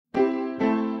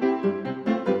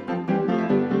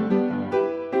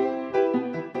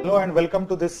Hello and welcome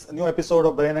to this new episode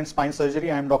of Brain and Spine Surgery.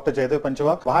 I am Dr. Jaydev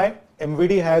Panchwagh. Why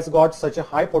MVD has got such a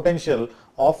high potential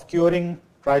of curing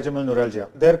trigeminal neuralgia?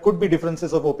 There could be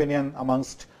differences of opinion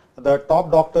amongst the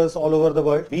top doctors all over the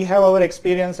world. We have our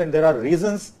experience and there are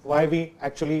reasons why we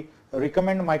actually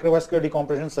recommend microvascular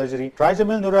decompression surgery.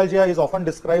 Trigeminal neuralgia is often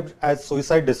described as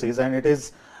suicide disease and it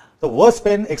is the worst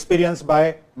pain experienced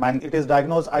by man. It is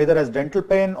diagnosed either as dental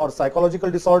pain or psychological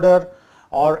disorder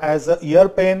or as ear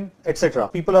pain, etc.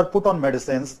 People are put on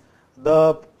medicines.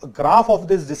 The graph of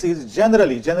this disease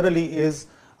generally is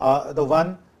the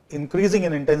one increasing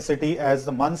in intensity as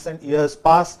the months and years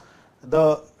pass.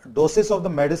 The doses of the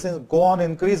medicines go on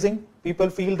increasing. People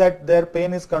feel that their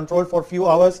pain is controlled for a few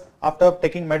hours after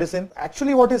taking medicine.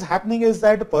 Actually what is happening is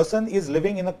that the person is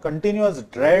living in a continuous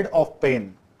dread of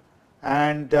pain,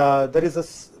 and there is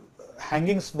a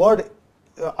hanging sword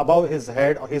above his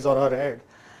head, or his or her head,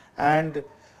 and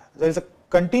there is a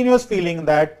continuous feeling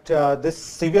that this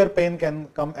severe pain can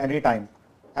come anytime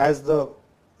as the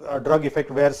drug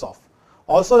effect wears off.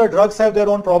 Also the drugs have their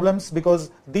own problems because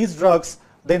these drugs,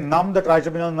 they numb the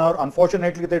trigeminal nerve.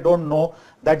 Unfortunately they don't know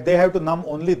that they have to numb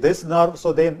only this nerve,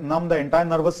 so they numb the entire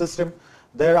nervous system.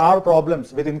 There are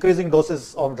problems with increasing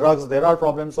doses of drugs. There are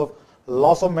problems of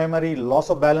loss of memory, loss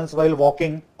of balance while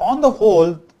walking. On the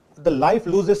whole, the life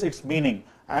loses its meaning,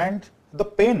 and the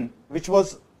pain which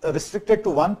was restricted to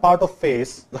one part of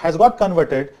face has got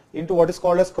converted into what is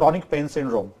called as chronic pain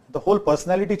syndrome. The whole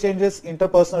personality changes,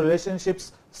 interpersonal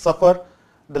relationships suffer.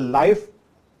 The life,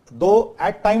 though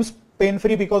at times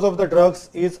pain-free because of the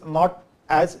drugs, is not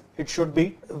as it should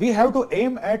be. We have to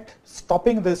aim at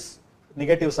stopping this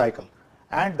negative cycle,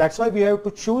 and that's why we have to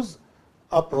choose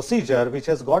a procedure which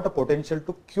has got a potential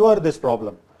to cure this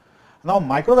problem. Now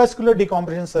microvascular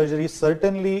decompression surgery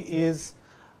certainly is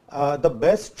the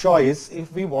best choice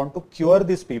if we want to cure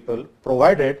these people,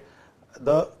 provided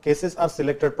the cases are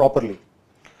selected properly.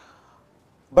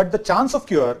 But the chance of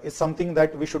cure is something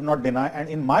that we should not deny, and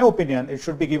in my opinion it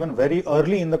should be given very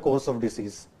early in the course of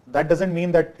disease. That doesn't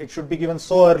mean that it should be given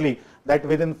so early that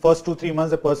within first 2-3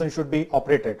 months a person should be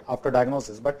operated after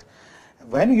diagnosis. But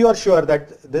when you are sure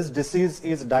that this disease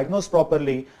is diagnosed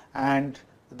properly and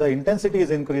the intensity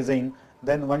is increasing,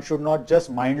 then one should not just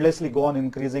mindlessly go on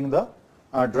increasing the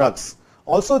drugs.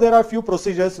 Also there are few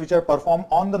procedures which are performed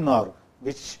on the nerve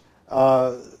which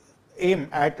aim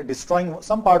at destroying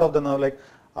some part of the nerve, like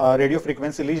radio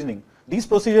frequency lesioning. These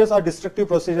procedures are destructive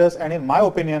procedures, and in my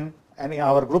opinion, and in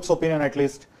our group's opinion at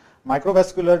least,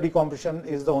 microvascular decompression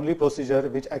is the only procedure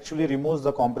which actually removes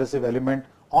the compressive element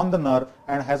on the nerve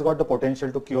and has got the potential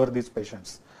to cure these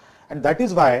patients. And that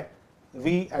is why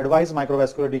we advise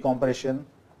microvascular decompression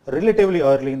relatively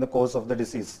early in the course of the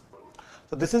disease.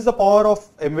 So this is the power of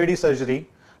MVD surgery,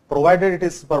 provided it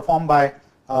is performed by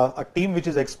a team which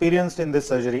is experienced in this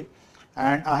surgery.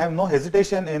 And I have no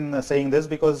hesitation in saying this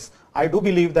because I do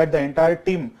believe that the entire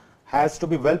team has to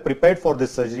be well prepared for this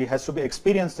surgery, has to be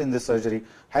experienced in this surgery,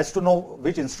 has to know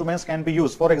which instruments can be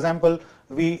used. For example,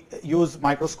 we use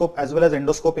microscope as well as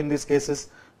endoscope in these cases.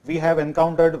 We have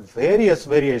encountered various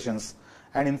variations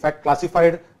and in fact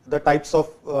classified the types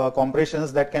of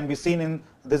compressions that can be seen in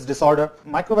this disorder.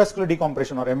 Microvascular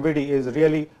decompression, or MVD, is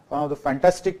really one of the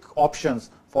fantastic options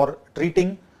for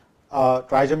treating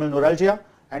trigeminal neuralgia,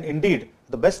 and indeed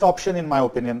the best option in my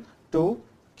opinion to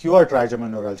cure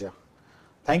trigeminal neuralgia.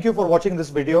 Thank you for watching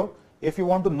this video. If you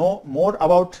want to know more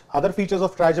about other features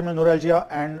of trigeminal neuralgia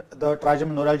and the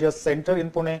Trigeminal Neuralgia Center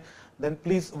in Pune, then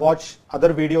please watch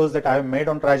other videos that I have made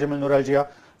on trigeminal neuralgia.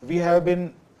 We have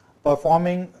been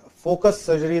performing focused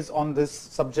surgeries on this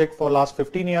subject for last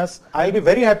 15 years. I'll be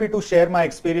very happy to share my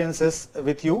experiences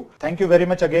with you. Thank you very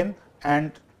much again,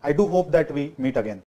 and I do hope that we meet again.